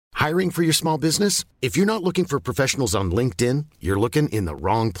Hiring for your small business? If you're not looking for professionals on LinkedIn, you're looking in the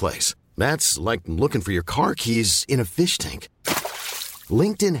wrong place. That's like looking for your car keys in a fish tank.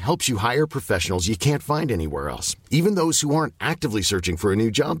 LinkedIn helps you hire professionals you can't find anywhere else, even those who aren't actively searching for a new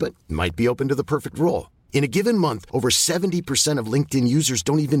job but might be open to the perfect role. In a given month, over 70% of LinkedIn users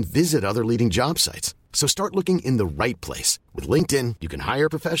don't even visit other leading job sites. So start looking in the right place. With LinkedIn, you can hire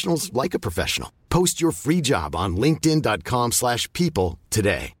professionals like a professional. Post your free job on linkedin.com/people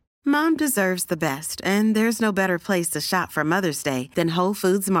today. Mom deserves the best, and there's no better place to shop for Mother's Day than Whole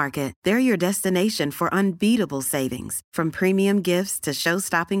Foods Market. They're your destination for unbeatable savings, from premium gifts to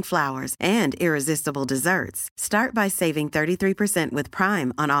show-stopping flowers and irresistible desserts. Start by saving 33% with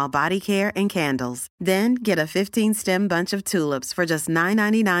Prime on all body care and candles. Then get a 15-stem bunch of tulips for just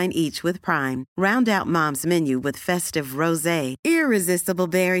 $9.99 each with Prime. Round out Mom's menu with festive rosé, irresistible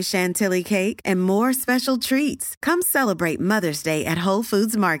berry chantilly cake, and more special treats. Come celebrate Mother's Day at Whole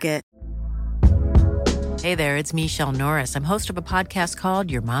Foods Market. Hey there, it's Michelle Norris. I'm host of a podcast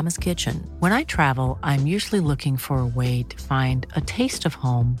called Your Mama's Kitchen. When I travel, I'm usually looking for a way to find a taste of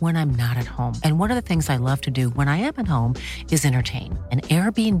home when I'm not at home. And one of the things I love to do when I am at home is entertain. And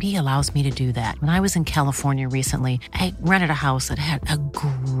Airbnb allows me to do that. When I was in California recently, I rented a house that had a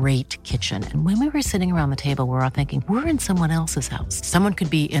great kitchen. And when we were sitting around the table, we were all thinking, we're in someone else's house. Someone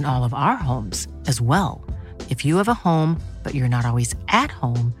could be in all of our homes as well. If you have a home, but you're not always at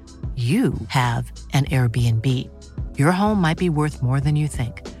home, you have an Airbnb. Your home might be worth more than you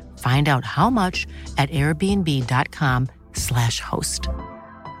think. Find out how much at airbnb.com/host.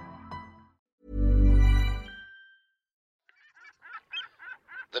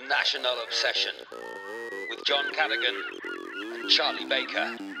 The National Obsession with John Cadigan and Charlie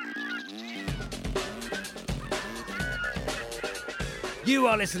Baker. You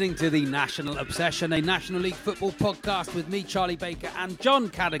are listening to The National Obsession, a National League football podcast with me, Charlie Baker, and John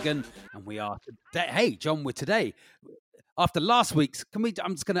Cadigan. And we are today. Hey, John, we're today. After last week's, I'm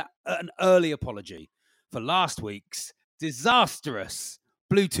just going to an early apology for last week's disastrous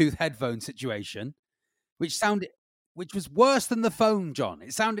Bluetooth headphone situation, which was worse than the phone, John.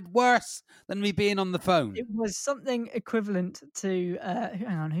 It sounded worse than me being on the phone. It was something equivalent to, hang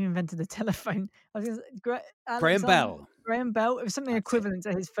on, who invented the telephone? I was gonna say, Graham Bell. Graham Bell. It was something equivalent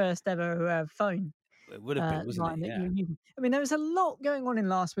to his first ever phone. It would have been, wasn't it? Yeah. I mean, there was a lot going on in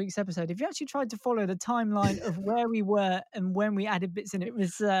last week's episode. If you actually tried to follow the timeline of where we were and when we added bits in, it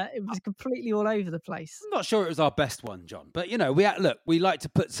was completely all over the place. I'm not sure it was our best one, John, but we like to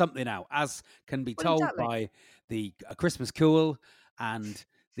put something out, as can be told by the Christmas Cool and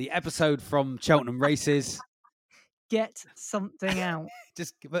the episode from Cheltenham Races. Get something out.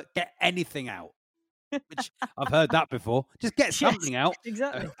 Just get anything out. Which I've heard that before. Just get something out.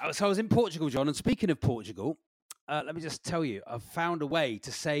 Exactly. So I was in Portugal, John, and speaking of Portugal, let me just tell you, I've found a way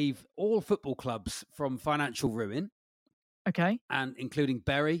to save all football clubs from financial ruin. Okay. And including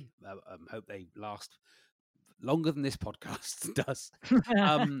Bury. Hope they last longer than this podcast does.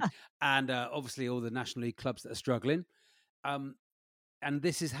 And obviously all the National League clubs that are struggling. And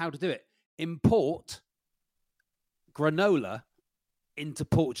this is how to do it. Import granola into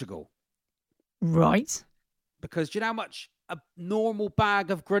Portugal. Right. Because do you know how much a normal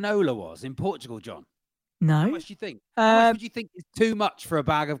bag of granola was in Portugal, John? No. How much do you think? How much would you think is too much for a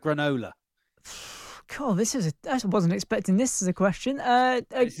bag of granola? God, I wasn't expecting this as a question.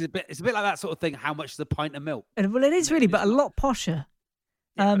 It's a bit like that sort of thing. How much is a pint of milk? Well, it is really, but a lot posher.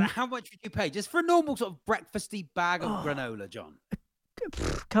 Yeah, but how much would you pay just for a normal sort of breakfasty bag of granola, John?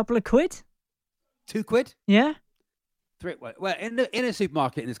 Couple of quid. £2? Yeah. Well, in a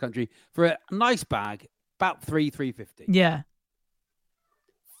supermarket in this country, for a nice bag, about £3.50. Yeah.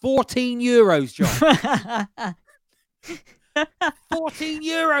 €14, John.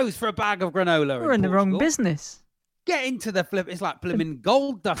 €14 for a bag of granola. We're in the wrong business. Get into the flip. It's like blooming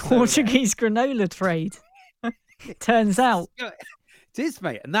gold dust. Portuguese granola trade. Turns out. It is,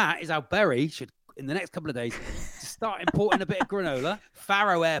 mate. And that is how Bury should, in the next couple of days, start importing a bit of granola.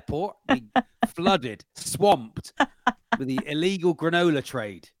 Faro Airport be flooded, swamped with the illegal granola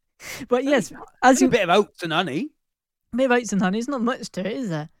trade. But yes, a bit of oats and honey. A bit of oats and honey. There's not much to it, is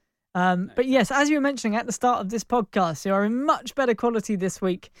there? But yes, as you were mentioning at the start of this podcast, you are in much better quality this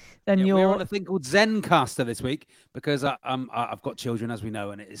week than We're on a thing called Zencaster this week because I've got children, as we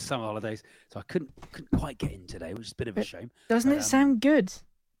know, and it is summer holidays, so I couldn't quite get in today, which is a bit of a shame. Doesn't it sound good?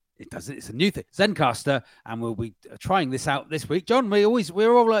 It doesn't. It's a new thing, Zencaster, and we'll be trying this out this week. John, we're always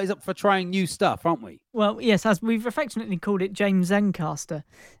up for trying new stuff, aren't we? Well, yes, as we've affectionately called it, James Zencaster.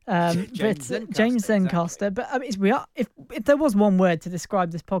 James Zencaster. Exactly. But if there was one word to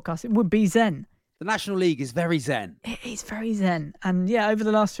describe this podcast, it would be Zen. The National League is very zen. It is very zen. And yeah, over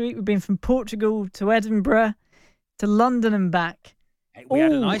the last week, we've been from Portugal to Edinburgh to London and back. Hey, we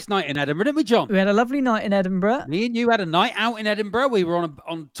had a nice night in Edinburgh, didn't we, John? We had a lovely night in Edinburgh. Me and you had a night out in Edinburgh. We were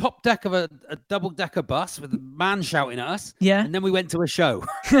on top deck of a double-decker bus with a man shouting at us. Yeah. And then we went to a show.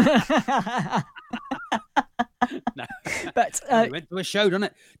 No. But we went to a show,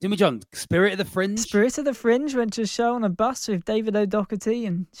 didn't we, John? Spirit of the Fringe. Spirit of the Fringe went to a show on a bus with David O'Doherty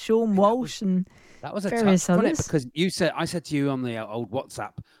and Sean Walsh and that was a various tough, others. Because I said to you on the old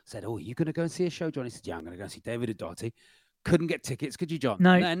WhatsApp, said, "Oh, are you going to go and see a show, John?" He said, "Yeah, I'm going to go and see David O'Doherty." Couldn't get tickets, could you, John?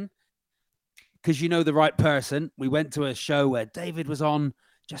 No. And then, because you know the right person, we went to a show where David was on,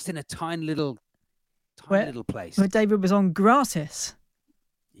 just in a tiny little place. Where David was on gratis.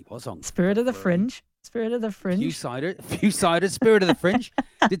 He was on Spirit of the Fringe. Spirit of the Fringe. Few-sided, Spirit of the Fringe.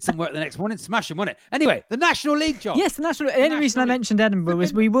 Did some work the next morning, smashing, wasn't it? Anyway, the National League, John. Yes, the only reason I mentioned Edinburgh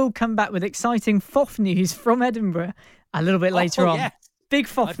was we will come back with exciting FOF news from Edinburgh a little bit later on. Yes. Big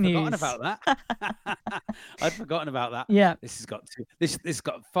FOF news. I'd forgotten about that. I'd forgotten about that. Yeah. This has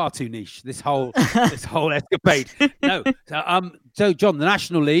got far too niche. This whole escapade. No. So John, the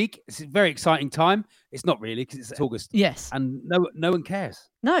National League. It's a very exciting time. It's not really because it's August. Yes. And no one cares.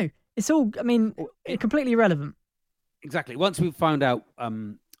 No, it's all. I mean, completely irrelevant. Exactly. Once we've found out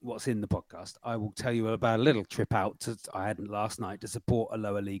what's in the podcast, I will tell you about a little trip out I had last night to support a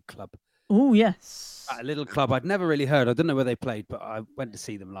lower league club. Oh, yes. A little club I'd never really heard. I don't know where they played, but I went to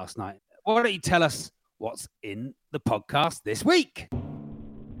see them last night. Why don't you tell us what's in the podcast this week?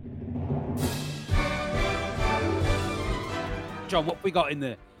 John, what have we got in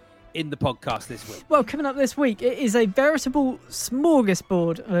the podcast this week? Well, coming up this week, it is a veritable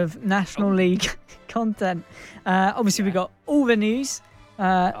smorgasbord of National League content. Obviously, we've got all the news.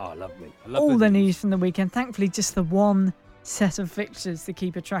 Lovely. I love all the news from the weekend. Thankfully, just the one set of fixtures to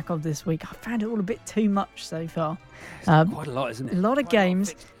keep a track of this week. I found it all a bit too much so far. Quite a lot, isn't it? A lot of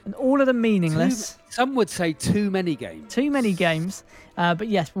games, and all of them meaningless. Some would say too many games. Too many games. But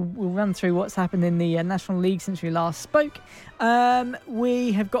yes, we'll run through what's happened in the National League since we last spoke.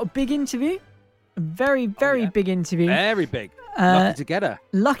 We have got a big interview. A very, very big interview. Very big. Lucky to get her.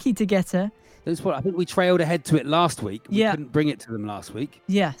 Lucky to get her. That's what I think we trailed ahead to it last week. We couldn't bring it to them last week.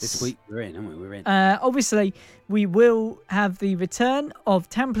 Yes. This week we're in, aren't we? We're in. Obviously, we will have the return of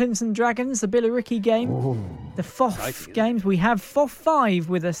Templins and Dragons, the Billericay game, the FOF games. We have FOF 5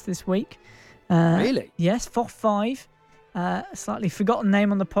 with us this week. Really? Yes, FOF 5. A slightly forgotten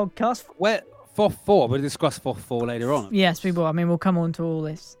name on the podcast. Where FOF 4? We'll discuss FOF 4 later on. Yes, we will. I mean, we'll come on to all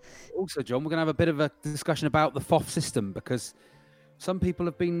this. Also, John, we're going to have a bit of a discussion about the FOF system because some people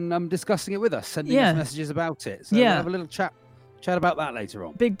have been discussing it with us, sending us messages about it. So we'll have a little chat about that later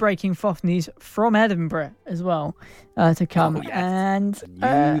on. Big breaking FOF news from Edinburgh as well to come. Oh, yes. And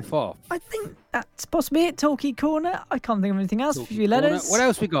the new FOF. I think that's possibly it. Talkie Corner. I can't think of anything else. A few letters. What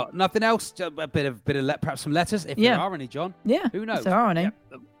else we got? Nothing else? A bit of perhaps some letters, if there are any, John. Yeah. Who knows? If there are any.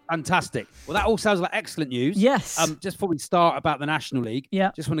 Yeah. Fantastic. Well, that all sounds like excellent news. Yes. Just before we start about the National League,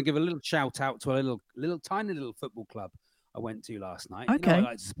 just want to give a little shout out to a little tiny little football club I went to last night. Okay. You know,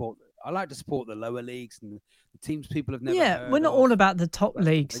 I like to support the lower leagues and the teams people have never heard Yeah, we're not of. all about the top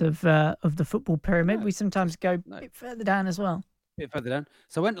leagues of the football pyramid. No. We sometimes go a bit further down as well. A bit further down.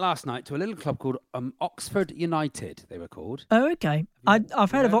 So I went last night to a little club called Oxford United, they were called. Oh, okay.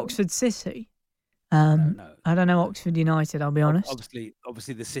 I've heard of Oxford City. No. I don't know Oxford United, I'll be honest.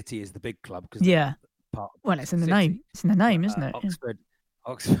 Obviously the city is the big club. Well, it's in the name. It's in the name, isn't it?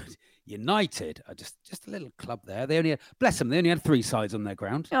 Oxford United are just a little club there. They only had 3 sides on their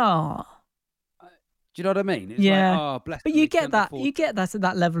ground. Oh. Do you know what I mean? It's like, bless them. But you get that at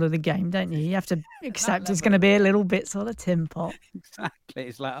that level of the game, don't you? You have to accept it's going to be a little bit sort of tin pot. Exactly.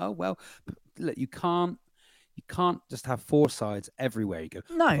 It's like, oh well, look, you can't just have 4 sides everywhere you go.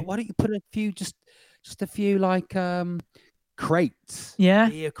 No. But why don't you put a few just a few like crates? Yeah.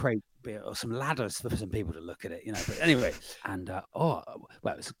 Beer crate. Or some ladders for some people to look at it, you know. But anyway, and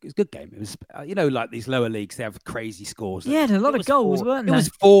it's a good game. It was, like these lower leagues, they have crazy scores. Yeah, there a lot of goals, weren't there? It was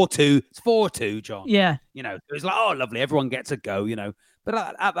 4-2. It's 4-2, John. Yeah. You know, it was like, oh, lovely, everyone gets a go, you know. But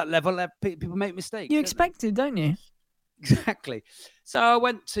at that level, people make mistakes. You expect it, don't you? Exactly. So I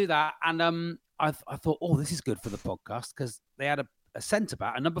went to that, and I thought, oh, this is good for the podcast because they had a centre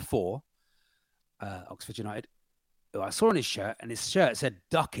back, a number 4, Oxford United. I saw on his shirt, and his shirt said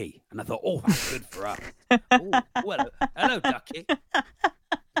Ducky, and I thought, oh, that's good for us. Hello, Ducky.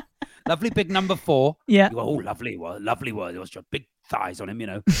 Lovely big number 4. Yeah. You go, oh, lovely word. It was your big thighs on him, you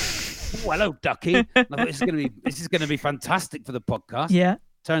know. Oh, hello, Ducky. And I thought this is gonna be fantastic for the podcast. Yeah.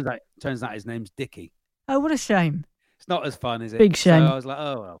 Turns out his name's Dicky. Oh, what a shame. It's not as fun, is it? Big shame. So I was like,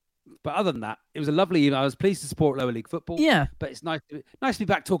 oh well. But other than that, it was a lovely evening. I was pleased to support lower league football. Yeah. But it's nice to be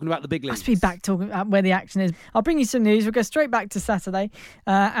back talking about the big leagues. Nice to be back talking about where the action is. I'll bring you some news. We'll go straight back to Saturday.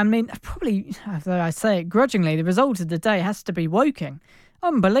 I mean, probably, though I say it grudgingly, the result of the day has to be Woking.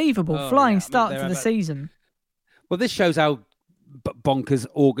 Unbelievable. Flying start to the season. Well, this shows how bonkers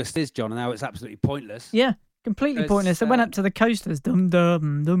August is, John, and how it's absolutely pointless. Yeah. Completely pointless. They went up to the Coasters. Dum,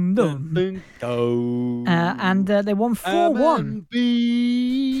 dum, dum, dum. And they won 4-1.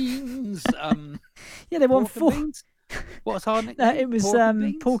 Beans. Yeah, they won 4. Beans? What's our nickname? It was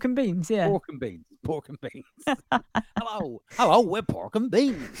pork and beans, yeah. Pork and beans. Pork and beans. Hello, we're pork and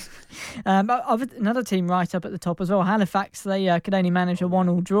beans. Another team right up at the top as well. Halifax, they could only manage a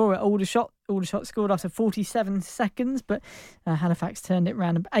 1-1 draw at Aldershot. Aldershot scored after 47 seconds, but Halifax turned it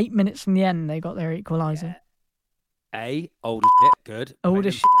round 8 minutes from the end. They got their equaliser. Older shit, good. Older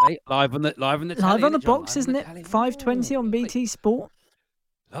shit. Live on the live on the box, isn't it? 5:20 on BT Sport.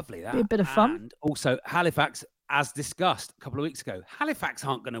 Lovely that. Be a bit of fun. And also Halifax, as discussed a couple of weeks ago, Halifax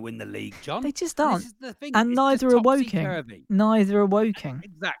aren't going to win the league, John. They just aren't. This is the thing. And neither are Woking. Neither are Woking.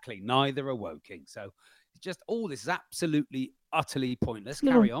 Exactly, neither are Woking. So just all this is absolutely, utterly pointless.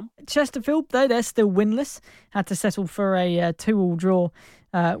 Carry on. Chesterfield, though, they're still winless. Had to settle for a 2-2 draw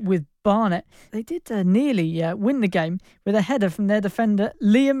with Barnet. They did nearly win the game with a header from their defender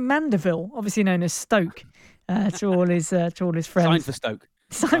Liam Mandeville, obviously known as Stoke, to all his friends. Signed for Stoke.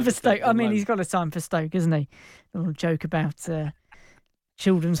 Signed for Stoke. I mean, he's got a sign for Stoke, isn't he? A little joke about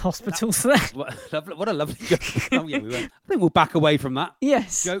children's hospitals there. What a lovely joke. Oh, yeah, I think we'll back away from that.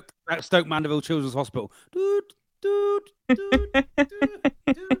 Yes. Joke about Stoke Mandeville Children's Hospital.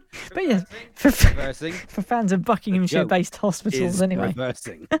 But yeah, for fans of Buckinghamshire-based hospitals, anyway.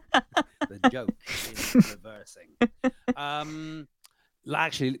 Reversing. The joke is reversing.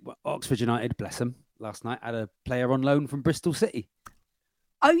 Actually, Oxford United, bless them, last night had a player on loan from Bristol City.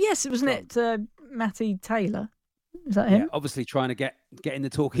 Oh yes, wasn't it Matty Taylor? Is that him? Yeah, obviously trying to get in the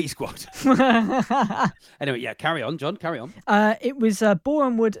Torquay squad. Anyway, yeah, carry on, John, carry on. It was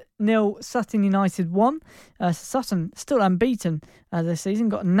Boreham Wood 0, Sutton United 1. Sutton still unbeaten this season,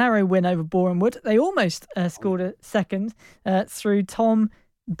 got a narrow win over Boreham Wood. They almost scored a second through Tom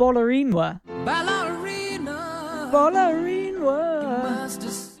Ballerina.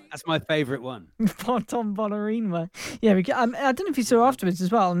 That's my favourite one. Tom Ballerina. Yeah, I don't know if you saw afterwards as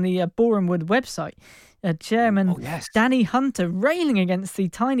well on the Boreham Wood website. Chairman Danny Hunter railing against the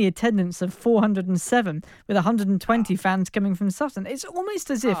tiny attendance of 407 with 120 fans coming from Sutton. It's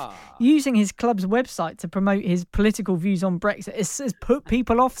almost as if using his club's website to promote his political views on Brexit has put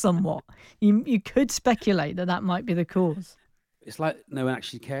people off somewhat. You could speculate that might be the cause. It's like no one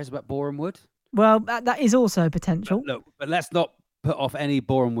actually cares about Boreham Wood. Well, that is also a potential. But let's not put off any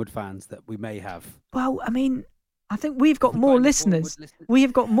Boreham Wood fans that we may have. Well, I mean, I think we've got more listeners. We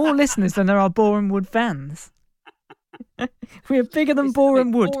have got more listeners than there are Boreham Wood fans. We are bigger than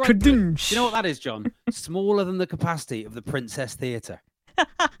Boreham Wood. Do you know what that is, John? Smaller than the capacity of the Princess Theatre.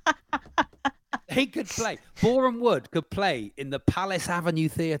 He could play. Boreham Wood could play in the Palace Avenue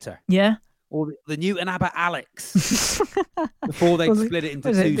Theatre. Yeah. Or the Newton Abbot Alex. Before they split it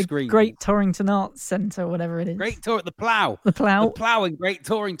into two screens. Great Torrington Arts Centre, whatever it is. The Plough. The Plough. The Plough in Great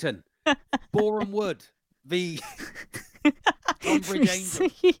Torrington. Boreham Wood. The Tonbridge Angel.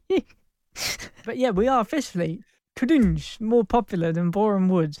 But yeah, we are officially more popular than Boreham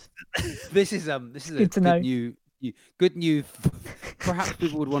Wood. This is good news. Perhaps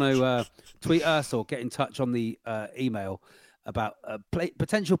people would want to tweet us or get in touch on the email about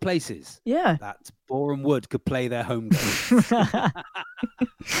potential places that Boreham Wood could play their home games.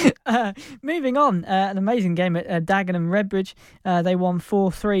 Moving on, an amazing game at Dagenham Redbridge. They won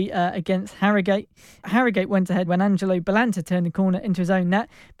 4-3 against Harrogate. Harrogate went ahead when Angelo Balanta turned the corner into his own net,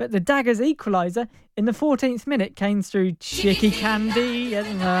 but the Daggers' equaliser in the 14th minute came through Chicky Candy.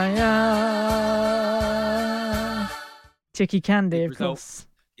 Chicky Candy, of course.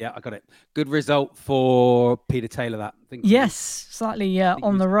 Yeah, I got it. Good result for Peter Taylor, that. I think slightly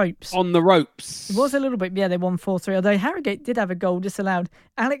on the ropes. On the ropes. It was a little bit, they won 4-3. Although Harrogate did have a goal disallowed.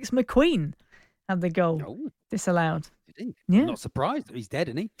 Alex McQueen had the goal disallowed. Did he? Yeah. I'm not surprised. He's dead,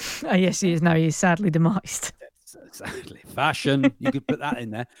 isn't he? Oh, yes, he is. No, he is sadly demised. Sadly. Fashion. You could put that in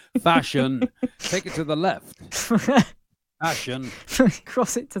there. Fashion. Take it to the left. Fashion.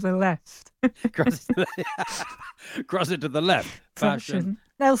 Cross it to the left. Cross it to the left. Fashion.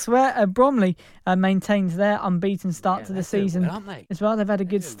 Elsewhere, Bromley maintains their unbeaten start to the season well, aren't they? as well. They've had a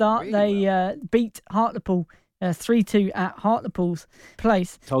good start. Really they beat Hartlepool 3-2 at Hartlepool's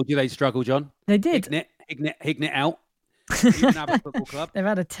place. Told you they'd struggle, John. They did. Hignett out. Newton Abbot Football Club. They've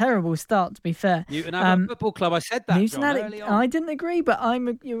had a terrible start, to be fair. Newton Abbot Football Club. I said that, Newton John, Abbot, early on. I didn't agree, but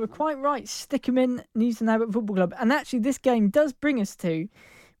you were quite right. Stick them in, Newton Abbot Football Club. And actually, this game does bring us to,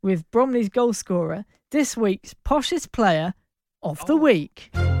 with Bromley's goal scorer, this week's poshest player of the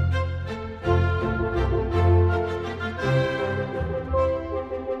week.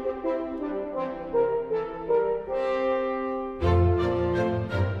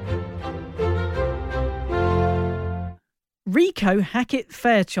 Rico Hackett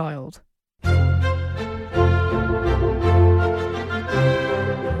Fairchild. And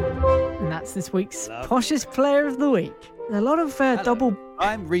that's this week's poshest player of the week. A lot of double...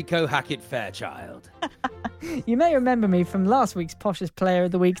 I'm Rico Hackett Fairchild. You may remember me from last week's poshest player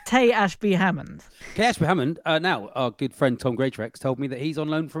of the week, Tay Ashby Hammond. Tay Ashby Hammond, now our good friend Tom Greatrex told me that he's on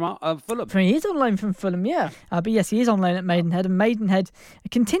loan from Fulham. He is on loan from Fulham, yeah. But yes, he is on loan at Maidenhead, and Maidenhead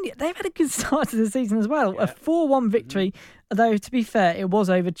continue. They've had a good start to the season as well. Yeah. A 4-1 victory, though to be fair, it was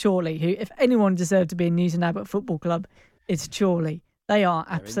over Chorley, who, if anyone deserved to be in Newton Abbot Football Club, it's Chorley. They are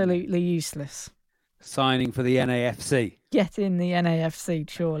absolutely useless. Signing for the NAFC. Get in the NAFC,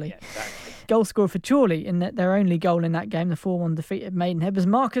 Chorley. Yeah, exactly. Goal scorer for Chorley, in that their only goal in that game, the 4-1 defeat at Maidenhead, was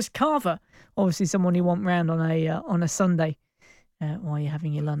Marcus Carver. Obviously, someone you want round on a Sunday while you're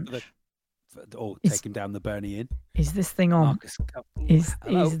having your lunch. Or take him down the Burnley Inn. Is this thing on? Marcus, is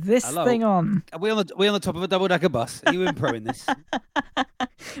this thing on? Are we on the top of a double-decker bus? Are you in pro in this?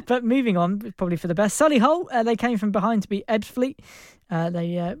 But moving on, probably for the best. Solihull, they came from behind to beat Ebbsfleet.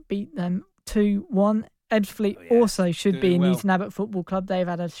 They beat them 2-1. Ebbsfleet also should be in Newton Abbot Football Club. They've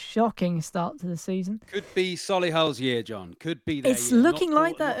had a shocking start to the season. Could be Solihull's year, John. Could be their It's year. looking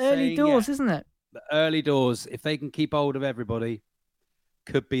like that early doors, isn't it? The early doors, if they can keep hold of everybody,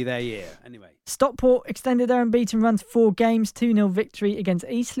 could be their year. Anyway. Stockport extended their unbeaten run to 4 games, 2-0 victory against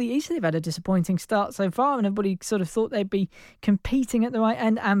Eastleigh. Eastleigh have had a disappointing start so far, and everybody sort of thought they'd be competing at the right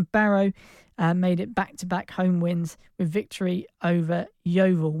end. And Barrow made it back-to-back home wins with victory over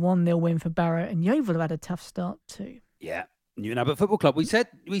Yeovil. 1-0 win for Barrow, and Yeovil have had a tough start too. Yeah, Newton Abbot Football Club. We said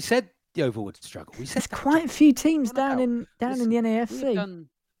Yeovil would struggle. There's quite a few teams down in the NAFC.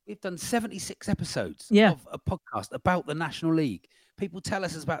 We've done 76 episodes of a podcast about the National League. People tell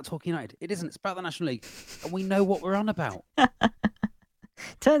us it's about Torquay United. It isn't. It's about the National League, and we know what we're on about.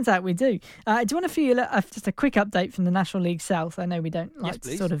 Turns out we do. Do you want to feel just a quick update from the National League South? I know we don't like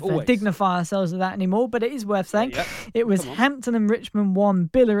to sort of dignify ourselves with that anymore, but it is worth saying. Yeah. It was Hampton and Richmond 1,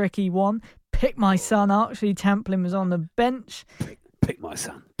 Billericay 1. Pick my son, Archie Tamplin was on the bench. Pick my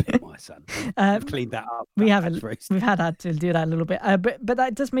son. Pick my son. We've cleaned that up. We've had to do that a little bit. But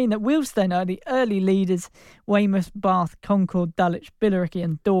that does mean that Wealdstone are the early leaders. Weymouth, Bath, Concord, Dulwich, Billericay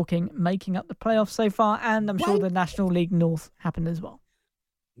and Dorking making up the playoffs so far. And I'm sure the National League North happened as well.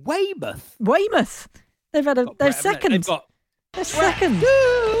 Weymouth. They're second. They're second.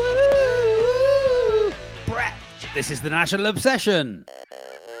 Brett. This is the National Obsession.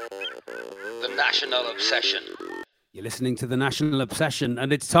 The National Obsession. You're listening to the National Obsession,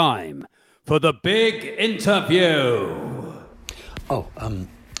 and it's time for the big interview. Oh,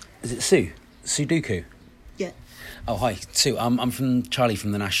 is it Sue? Sudoku? Yeah. Oh, hi, Sue. I'm from Charlie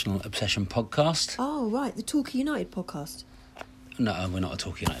from the National Obsession podcast. Oh, right, the Torquay United podcast. No, we're not a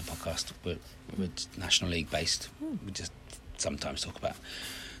Torquay United podcast. We're National League based. We just sometimes talk about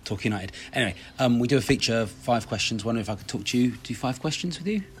Torquay United. Anyway, we do a feature, 5 questions. Wondering if I could talk to you, do 5 questions with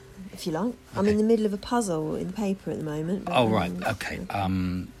you? If you like. Okay. I'm in the middle of a puzzle in paper at the moment. But, right, okay.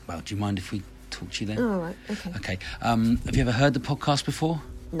 Well, do you mind if we talk to you then? Oh, right, okay. Okay. Have you ever heard the podcast before?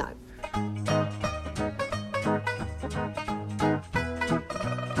 No.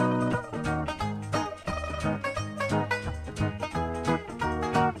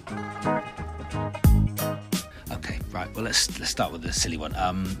 Okay, right. Well, let's start with the silly one.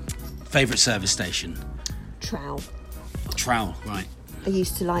 Favourite service station? Trowel, right. I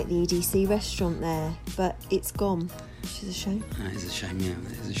used to like the EDC restaurant there, but it's gone, which is a shame. That is a shame, yeah.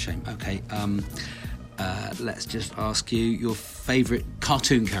 That is a shame. Okay, let's just ask you your favourite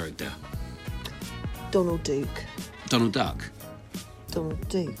cartoon character. Donald Duke. Donald Duck? Donald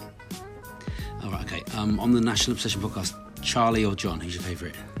Duke. All right, okay. On the National Obsession podcast, Charlie or John, who's your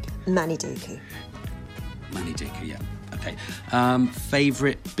favourite? Manny Duku. Manny Duku, yeah. Okay.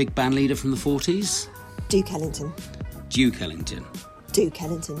 Favourite big band leader from the 40s? Duke Ellington. Duke Ellington. Duke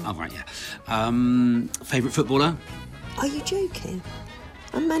Ellington. Oh, right, yeah. Favourite footballer? Are you joking?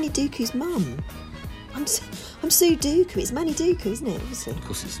 I'm Manny Duku's mum. I'm Sue Duku. It's Manny Duku, isn't it? Obviously. Of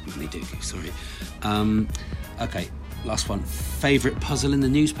course it's Manny Duku, sorry. Okay, last one. Favourite puzzle in the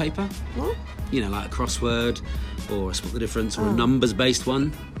newspaper? What? You know, like a crossword or a Spot the Difference or a numbers-based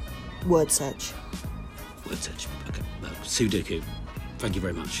one? Word search. Word search. Okay, Sudoku. Thank you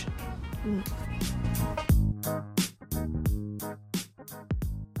very much.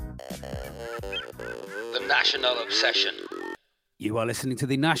 The National Obsession. You are listening to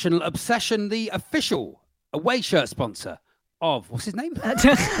the National Obsession, the official away shirt sponsor of, what's his name?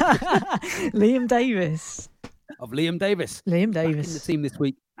 Liam Davis. Of Liam Davis. Liam Back Davis. in the team this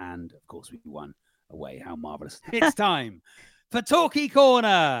week. And, of course, we won away. How marvellous. It's time for Talkie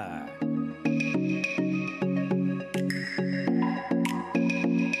Corner.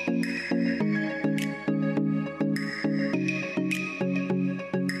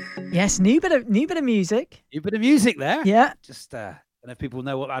 Yes, new bit of music. New bit of music there. Yeah. Just don't know if people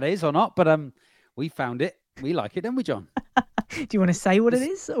know what that is or not, but we found it. We like it, don't we, John? Do you want to say what it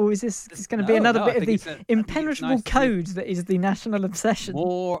is, or is this going to be another bit of the impenetrable code that is the National Obsession?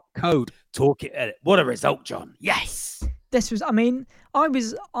 More code. Talk it. What a result, John. Yes. This was. I mean, I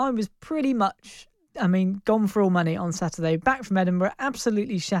was pretty much. I mean, gone for all money on Saturday. Back from Edinburgh,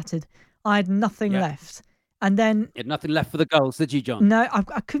 absolutely shattered. I had nothing left. And then you had nothing left for the goals, did you, John? No, I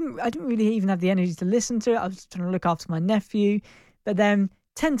couldn't. I didn't really even have the energy to listen to it. I was trying to look after my nephew. But then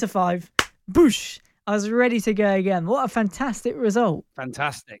 10-5, boosh! I was ready to go again. What a fantastic result!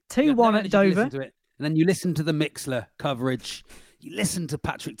 Fantastic. 2-1 at Dover. And then you listen to the Mixler coverage. You listen to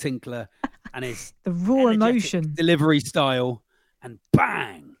Patrick Tinkler and his the raw emotion, delivery style, and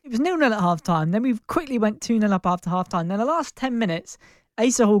bang! It was 0-0 at half time. Then we quickly went 2-0 up after half time. Then the last 10 minutes.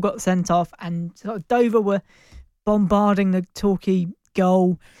 Asa Hall got sent off and Dover were bombarding the Torquay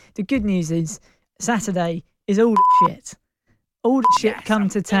goal. The good news is Saturday is all the shit. All the shit come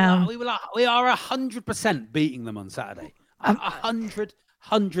to town. We are 100% beating them on Saturday.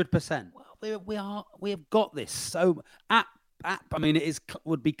 100%. We have got this. So I mean,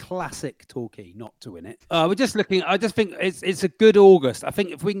 would be classic Torquay not to win it. We're just looking. I just think it's a good August. I think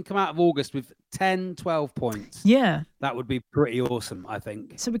if we can come out of August with 10, 12 points, that would be pretty awesome. I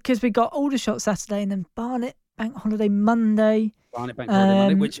think. So because we got Aldershot Saturday and then Barnet Bank Holiday Monday. Barnet Bank Holiday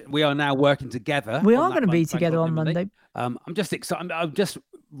Monday, which we are now working together. We are going to be together on Monday. I'm just excited. I'm just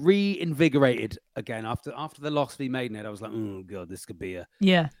reinvigorated again after the loss we made. I was like, oh god, this could be a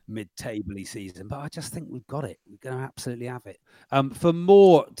mid-table-y season. But I just think we've got it. We're going to absolutely have it. For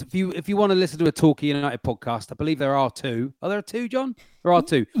more, if you want to listen to a Torquay United podcast, I believe there are two. Are there two, John? There are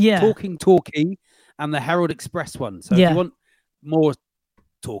two. Yeah. Talking Torquay and the Herald Express one. So if you want more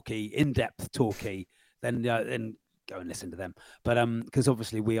Torquay, in-depth Torquay, then go and listen to them. But because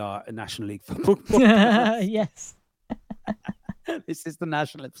obviously we are a National League football podcast. Yes. This is the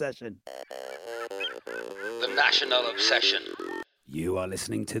National Obsession. The National Obsession. You are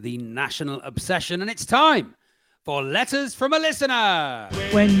listening to the National Obsession, and it's time for Letters from a Listener.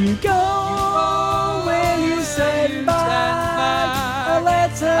 When you go, when you say bye, a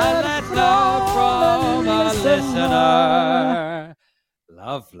letter from a listener.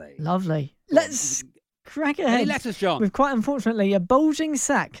 Lovely. Let's crack ahead. Any letters, John? With quite unfortunately a bulging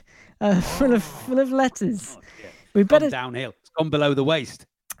sack full of letters. We better downhill. It's gone below the waist.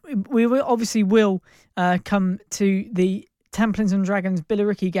 We will come to the Templins and Dragons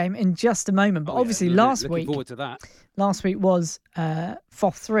Billericay game in just a moment. But obviously last week, forward to that. Last week was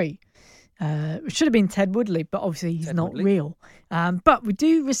FOF 3. It should have been Ted Woodley, but obviously he's not real. But we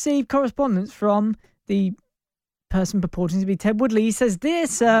do receive correspondence from the person purporting to be Ted Woodley. He says, "Dear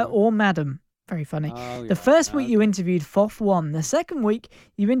Sir or Madam." Very funny. The first week you interviewed FOF 1. The second week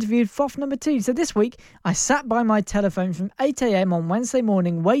you interviewed FOF number 2. So this week I sat by my telephone from 8 a.m. on Wednesday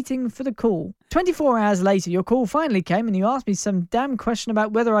morning waiting for the call. 24 hours later your call finally came and you asked me some damn question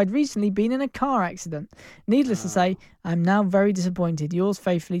about whether I'd recently been in a car accident. Needless to say, I'm now very disappointed. Yours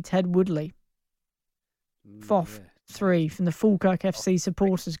faithfully, Ted Woodley. FOF 3 from the Falkirk FC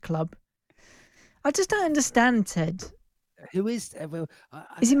Supporters Club. I just don't understand, Ted. Who is?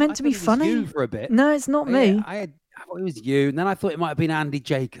 Is he meant to be funny? You for a bit. No, it's not me. I thought it was you, and then I thought it might have been Andy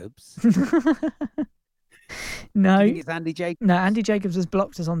Jacobs. No, I think it's Andy Jacobs. No, Andy Jacobs has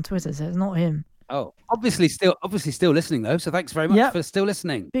blocked us on Twitter, so it's not him. Oh, obviously still listening though. So thanks very much for still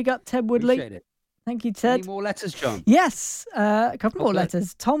listening. Big up, Ted Woodley. Appreciate it. Thank you, Ted. Any more letters, John? Yes, a couple more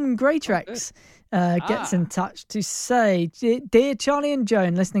letters. Tom Greytrex gets in touch to say, "Dear Charlie and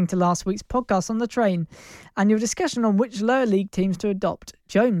Joan, listening to last week's podcast on the train and your discussion on which lower league teams to adopt.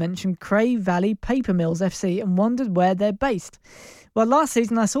 Joan mentioned Cray Valley Paper Mills FC and wondered where they're based. Well, last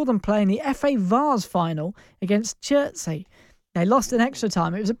season I saw them play in the FA Vars final against Chertsey. They lost in extra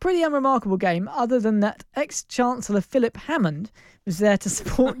time. It was a pretty unremarkable game, other than that ex-Chancellor Philip Hammond was there to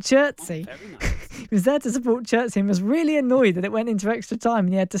support Chertsey. Very nice. He was there to support Chertsey and was really annoyed that it went into extra time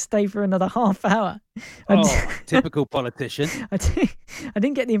and he had to stay for another half hour. Typical politician. I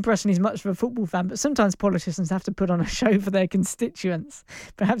didn't get the impression he's much of a football fan, but sometimes politicians have to put on a show for their constituents.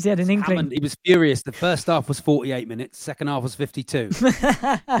 Perhaps he had an inkling. Hammond, he was furious. The first half was 48 minutes. Second half was 52. He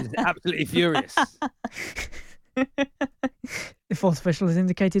was absolutely furious. The fourth official has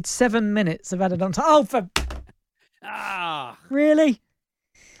indicated 7 minutes of added on time. Really?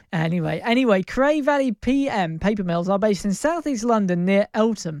 Anyway, Cray Valley PM paper mills are based in southeast London near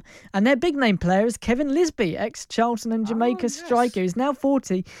Eltham, and their big name player is Kevin Lisby, ex-Charlton and Jamaica striker, who's now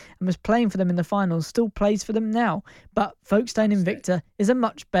 40 and was playing for them in the finals, still plays for them now. But Folkestone Invicta is a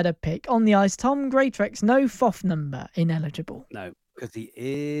much better pick. On the ice, Tom Greatrex, no FOF number, ineligible. No, because he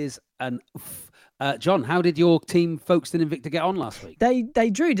is an... John, how did your team, Folkestone Invicta, get on last week? They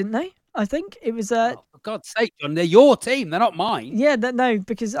drew, didn't they? I think it was... for God's sake, John, they're your team. They're not mine. Yeah, no,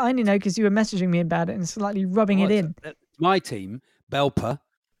 because I only know because you were messaging me about it and slightly rubbing it in. It's my team, Belper,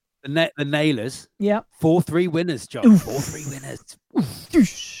 the Nailers. Yeah. 4-3 winners, John. 4-3 winners.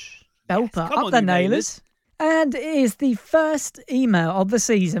 Belper, yes, up the Nailers. And it is the first email of the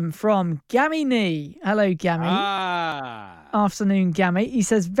season from Gammy Nee. Hello, Gammy. Afternoon, Gammy. He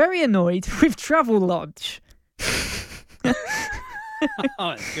says, very annoyed with Travel Lodge. Oh,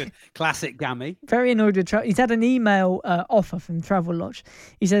 it's good. Classic Gammy. Very annoyed with He's had an email offer from Travel Lodge.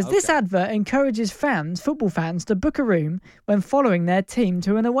 He says, this advert encourages football fans, to book a room when following their team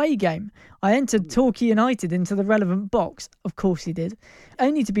to an away game. I entered Torquay United into the relevant box. Of course he did.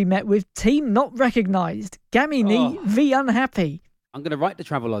 Only to be met with team not recognised. Gammy Nee v unhappy. I'm going to write to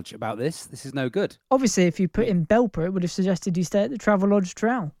Travel Lodge about this. This is no good. Obviously, if you put in Belper, it would have suggested you stay at the Travel Lodge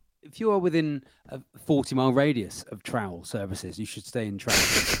Trowel. If you are within a 40-mile radius of trowel services, you should stay in trowel.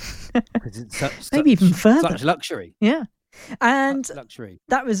 Because it's maybe even further. Such luxury. Yeah. And luxury.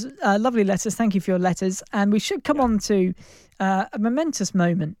 That was lovely letters. Thank you for your letters. And we should come on to a momentous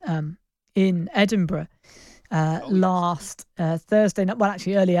moment in Edinburgh last Thursday night. Well,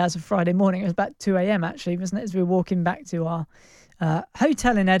 actually, early hours of Friday morning. It was about 2 a.m. actually, wasn't it? As we were walking back to our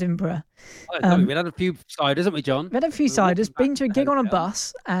hotel in Edinburgh. We had a few ciders, haven't we, John? We had a few ciders, been to a gig on a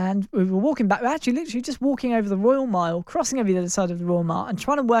bus, and we were walking back. We were actually literally just walking over the Royal Mile, crossing over the other side of the Royal Mile, and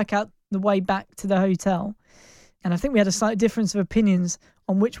trying to work out the way back to the hotel. And I think we had a slight difference of opinions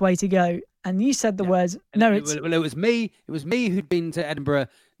on which way to go. And you said the words, no, it's... Well, it was me. It was me who'd been to Edinburgh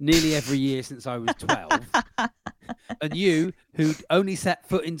nearly every year since I was 12. And you, who'd only set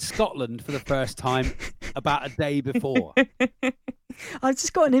foot in Scotland for the first time about a day before. I've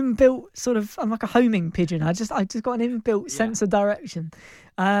just got an inbuilt sort of... I'm like a homing pigeon. I just got an inbuilt sense of direction.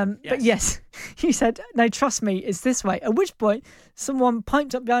 But yes, you said, no, trust me, it's this way. At which point, someone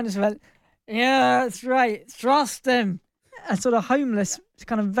piped up behind us and went, yeah, that's right, trust him. A sort of homeless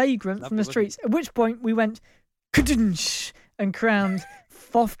kind of vagrant from the streets. At which point we went kadunsh and crowned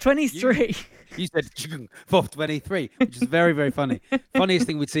FOF 23. You said FOF 23, which is very, very funny. Funniest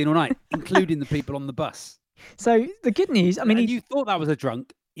thing we'd seen all night, including the people on the bus. So the good news, I mean, you thought that was a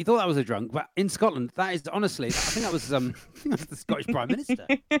drunk. You thought that was a drunk, but in Scotland, that is honestly, I think that was the Scottish Prime Minister.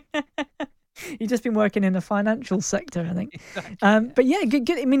 He's just been working in the financial sector, I think. Exactly. But yeah,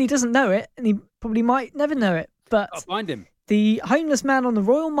 good. I mean, he doesn't know it, and he probably might never know it. But I'll find him. The homeless man on the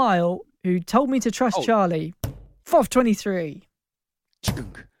Royal Mile who told me to trust Charlie, FOF 23.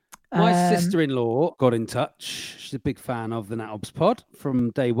 My sister-in-law got in touch. She's a big fan of the Natobs pod from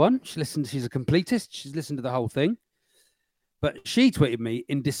day one. She's a completist. She's listened to the whole thing. But she tweeted me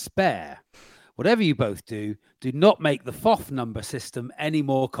in despair. Whatever you both do not make the FOF number system any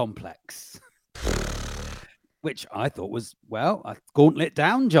more complex. Which I thought was, a gauntlet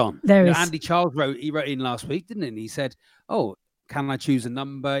down, John. Andy Charles wrote in last week, didn't he? And he said, can I choose a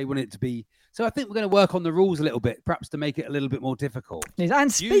number? He wanted it to be... So I think we're going to work on the rules a little bit, perhaps to make it a little bit more difficult.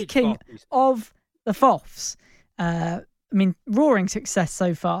 And speaking of the FOFs, I mean, roaring success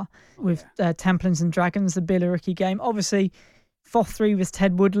so far with Templins and Dragons, the Billericay game. Obviously, FOF 3 was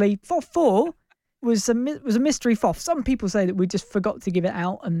Ted Woodley. FOF 4 was a mystery FOF. Some people say that we just forgot to give it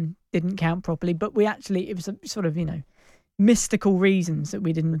out and didn't count properly, but it was a sort of, mystical reasons that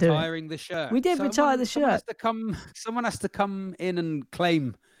we didn't do it. Retiring the shirt. We did retire the shirt. Someone has to come in and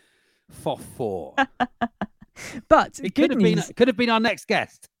claim FOF 4. But it could have been our next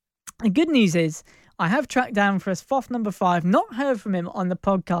guest. The good news is I have tracked down for us FOF number 5, not heard from him on the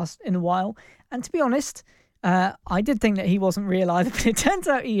podcast in a while. And to be honest, I did think that he wasn't real either, but it turns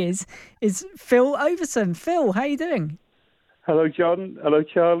out he is Phil Overson. Phil, how are you doing? Hello, John. Hello,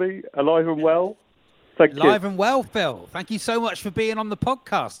 Charlie. Alive and well. Thank you. Live and well, Phil. Thank you so much for being on the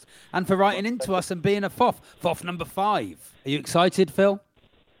podcast and for writing into us and being a FOF number 5. Are you excited, Phil?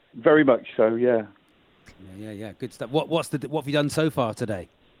 Very much so, yeah. Yeah. Good stuff. What have you done so far today?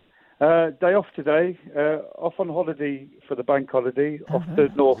 Day off today. Off on holiday for the bank holiday. Off to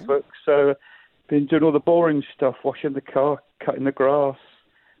Norfolk. So been doing all the boring stuff, washing the car, cutting the grass,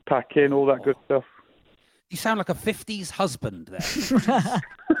 packing, all that good stuff. You sound like a 50s husband there.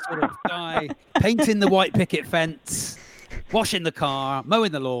 sort of guy, painting the white picket fence, washing the car,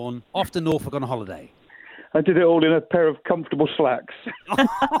 mowing the lawn, off to Norfolk on a holiday. I did it all in a pair of comfortable slacks.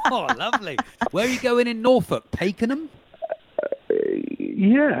 Oh, lovely. Where are you going in Norfolk? Pakenham?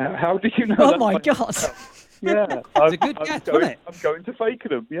 Yeah, how did you know Oh, that? my God. Yeah. It's a good guess, wasn't it? I'm going to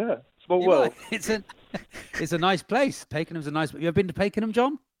Fakenham, yeah. Small world. It's a nice place. Pakenham's a nice... You ever been to Pakenham,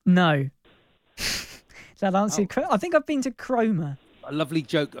 John? No. That answer. I think I've been to Cromer. A lovely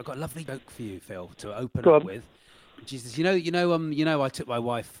joke. I've got a lovely joke for you, Phil, to open up with. Which is, I took my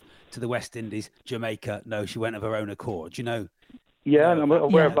wife to the West Indies, Jamaica. No, she went of her own accord. You know? Yeah, I'm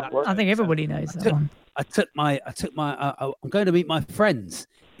aware of that one. I think everybody knows that one. I'm going to meet my friends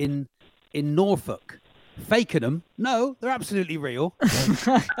in Norfolk. Fakenham? No, they're absolutely real.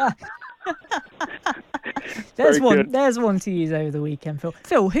 There's one to use over the weekend, Phil.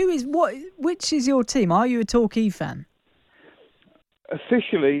 Phil, which is your team? Are you a Torquay fan?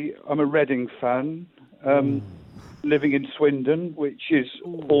 Officially, I'm a Reading fan, living in Swindon, which is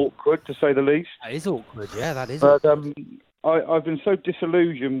awkward to say the least. That is awkward, yeah, that is but, awkward. I've been so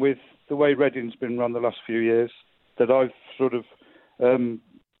disillusioned with the way Reading's been run the last few years that I've sort of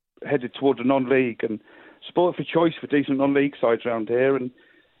headed towards a non-league and sport for choice for decent non-league sides around here. And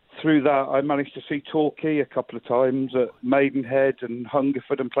through that, I managed to see Torquay a couple of times at Maidenhead and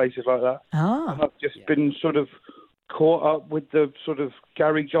Hungerford and places like that. Ah. And I've just been sort of caught up with the sort of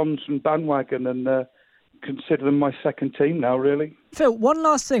Gary Johnson bandwagon and consider them my second team now, really. Phil, one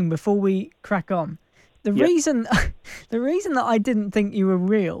last thing before we crack on. The reason that I didn't think you were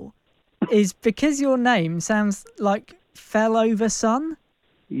real is because your name sounds like Fell Over Sun.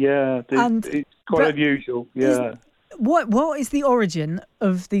 Yeah, it's quite unusual. Yeah. What is the origin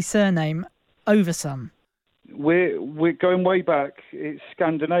of the surname Oversun? We're going way back. It's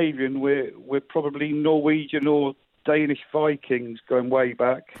Scandinavian. We're probably Norwegian or Danish Vikings going way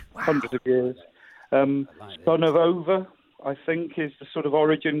back, hundreds of years. Son of Over, I think, is the sort of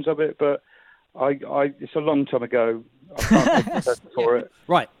origins of it, but it's a long time ago. I can't for it.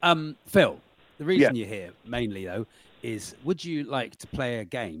 Right, Phil, the reason you're here mainly though is, would you like to play a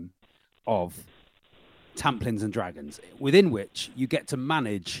game of Tamplins and Dragons, within which you get to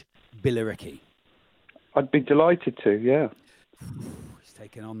manage Billericay? I'd be delighted to, yeah. He's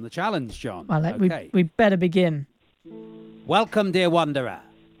taking on the challenge, John. Well, okay. we better begin. Welcome, dear wanderer.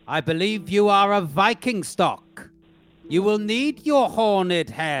 I believe you are of Viking stock. You will need your horned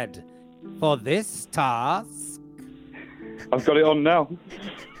head for this task. I've got it on now.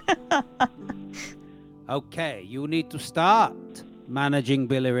 Okay, you need to start managing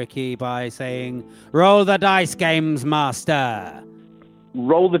Billericay by saying, "Roll the dice, Games Master."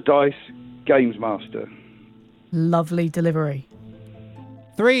 Roll the dice, Games Master. Lovely delivery.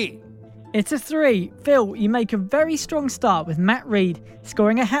 3. It's a 3. Phil, you make a very strong start with Matt Reid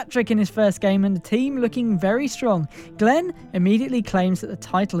scoring a hat-trick in his first game and the team looking very strong. Glenn immediately claims that the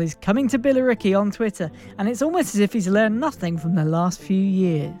title is coming to Billericay on Twitter, and it's almost as if he's learned nothing from the last few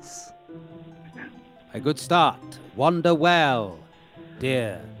years. A good start. Wander well,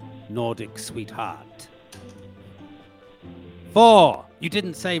 dear Nordic sweetheart. 4. You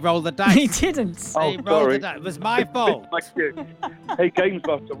didn't say roll the dice. He didn't. Say roll the dice. It was my fault. Thank you. Hey, Games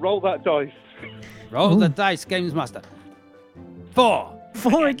Master, roll that dice. Roll the dice, Games Master. 4.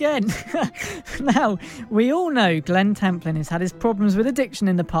 4 again. Now, we all know Glenn Templin has had his problems with addiction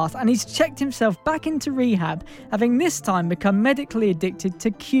in the past, and he's checked himself back into rehab, having this time become medically addicted to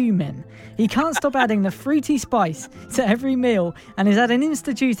cumin. He can't stop adding the fruity spice to every meal and is at an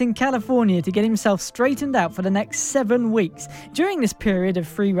institute in California to get himself straightened out for the next 7 weeks. During this period of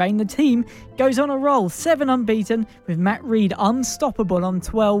free reign, the team goes on a roll, 7 unbeaten, with Matt Reid unstoppable on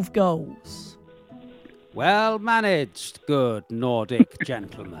 12 goals. Well managed, good Nordic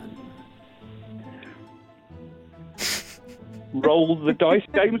gentleman. Roll the dice,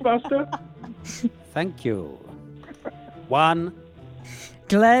 Games Master. Thank you. 1.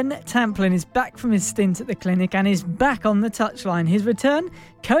 Glenn Tamplin is back from his stint at the clinic and is back on the touchline. His return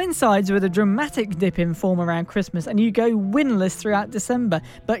coincides with a dramatic dip in form around Christmas, and you go winless throughout December.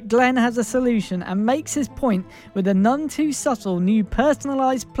 But Glenn has a solution and makes his point with a none too subtle new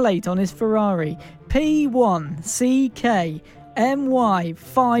personalised plate on his Ferrari.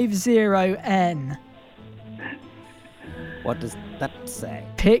 P1CKMY50N. What does that say?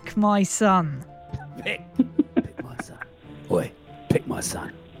 Pick my son. Pick my son. Oi, pick my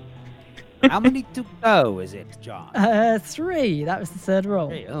son. How many to go is it, John? 3. That was the third roll.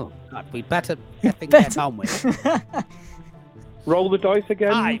 3. Oh, God, we better get on with it. Roll the dice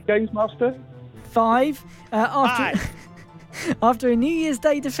again, 5. Games Master. 5. After a New Year's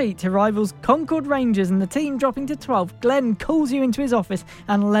Day defeat to rivals Concord Rangers and the team dropping to 12th, Glenn calls you into his office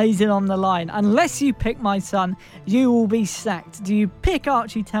and lays it on the line. Unless you pick my son, you will be sacked. Do you pick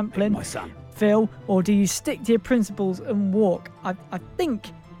Archie Templin, my son, Phil, or do you stick to your principles and walk? I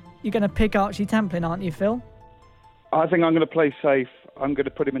think you're going to pick Archie Templin, aren't you, Phil? I think I'm going to play safe. I'm going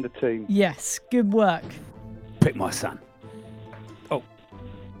to put him in the team. Yes, good work. Pick my son. Oh.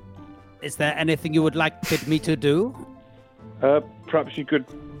 Is there anything you would like me to do? Perhaps you could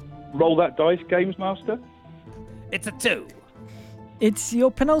roll that dice, Games Master. It's a 2. It's your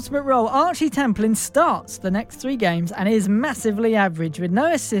penultimate roll. Archie Templin starts the next 3 games and is massively average with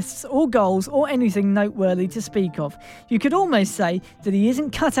no assists or goals or anything noteworthy to speak of. You could almost say that he isn't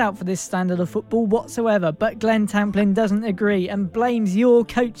cut out for this standard of football whatsoever, but Glenn Templin doesn't agree and blames your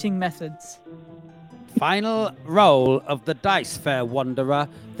coaching methods. Final roll of the dice, fair wanderer.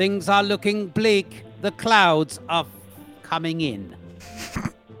 Things are looking bleak. The clouds are coming in.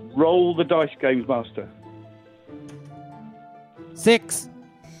 Roll the dice, Games Master. 6.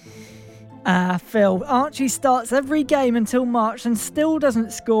 Phil, Archie starts every game until March and still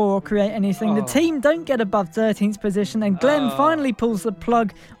doesn't score or create anything. The team don't get above 13th position, and Glenn finally pulls the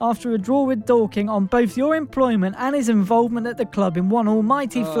plug after a draw with Dorking on both your employment and his involvement at the club in one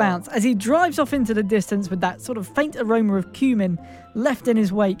almighty flounce. As he drives off into the distance with that sort of faint aroma of cumin left in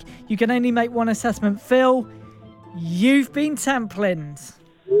his wake, you can only make one assessment. Phil, you've been Templined.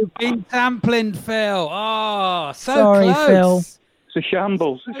 You've been Templined, Phil. Oh, so sorry, close. Phil. It's a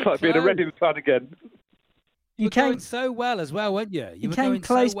shambles. It's like being a Reading fan again. You were going so well as well, weren't you? You came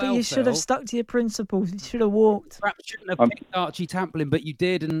close, but you should have stuck to your principles. You should have walked. Perhaps shouldn't have picked Archie Templin, but you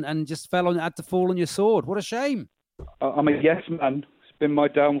did, and just had to fall on your sword. What a shame. I'm a yes man. It's been my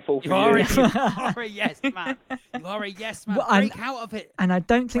downfall for years. You are a yes man. You are a yes man. Break out of it. And I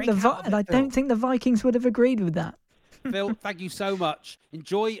don't think the Vikings would have agreed with that. Phil, thank you so much.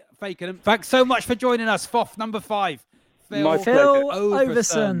 Enjoy Fakenham. Thanks so much for joining us. FOF number 5. Phil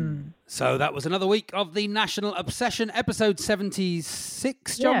Overson. So that was another week of the National Obsession, episode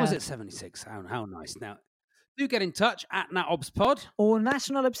 76. John, was it 76? How nice. Now, do get in touch at NatObsPod. Or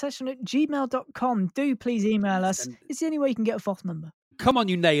nationalobsession@gmail.com. Do please email us. It's the only way you can get a FOF number. Come on,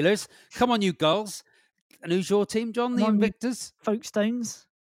 you nailers. Come on, you girls. And who's your team, John? The Invictors? Folkestones.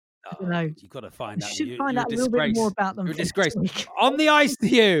 I don't know. You've got to find out. You should find out a little bit more about them. You're a disgrace. On the ice to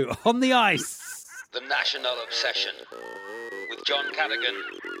you. On the ice. The National Obsession with John Cadigan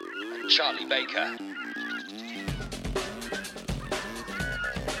and Charlie Baker.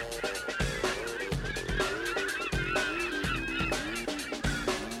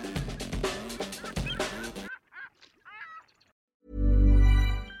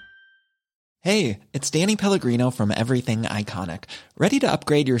 Hey, it's Danny Pellegrino from Everything Iconic. Ready to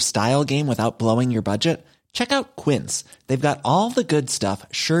upgrade your style game without blowing your budget? Check out Quince. They've got all the good stuff,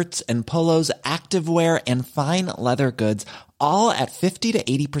 shirts and polos, activewear, and fine leather goods, all at 50 to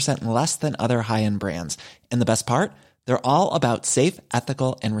 80% less than other high-end brands. And the best part? They're all about safe,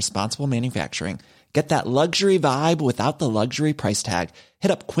 ethical, and responsible manufacturing. Get that luxury vibe without the luxury price tag.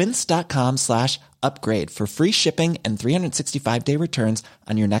 Hit up quince.com/upgrade for free shipping and 365-day returns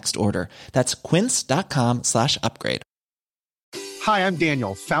on your next order. That's quince.com/upgrade. Hi, I'm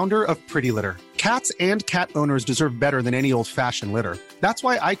Daniel, founder of Pretty Litter. Cats and cat owners deserve better than any old-fashioned litter. That's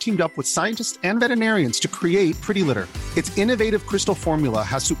why I teamed up with scientists and veterinarians to create Pretty Litter. Its innovative crystal formula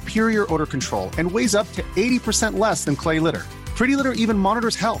has superior odor control and weighs up to 80% less than clay litter. Pretty Litter even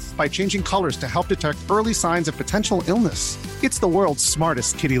monitors health by changing colors to help detect early signs of potential illness. It's the world's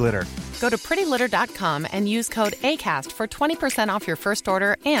smartest kitty litter. Go to prettylitter.com and use code ACAST for 20% off your first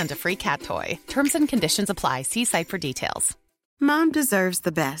order and a free cat toy. Terms and conditions apply. See site for details. Mom deserves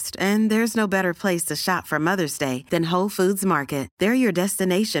the best, and there's no better place to shop for Mother's Day than Whole Foods Market. They're your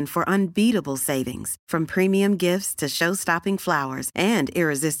destination for unbeatable savings, from premium gifts to show-stopping flowers and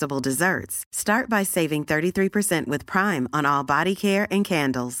irresistible desserts. Start by saving 33% with Prime on all body care and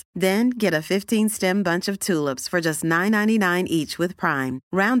candles. Then get a 15-stem bunch of tulips for just $9.99 each with Prime.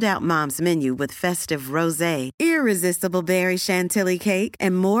 Round out Mom's menu with festive rosé, irresistible berry chantilly cake,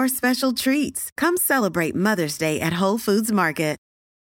 and more special treats. Come celebrate Mother's Day at Whole Foods Market.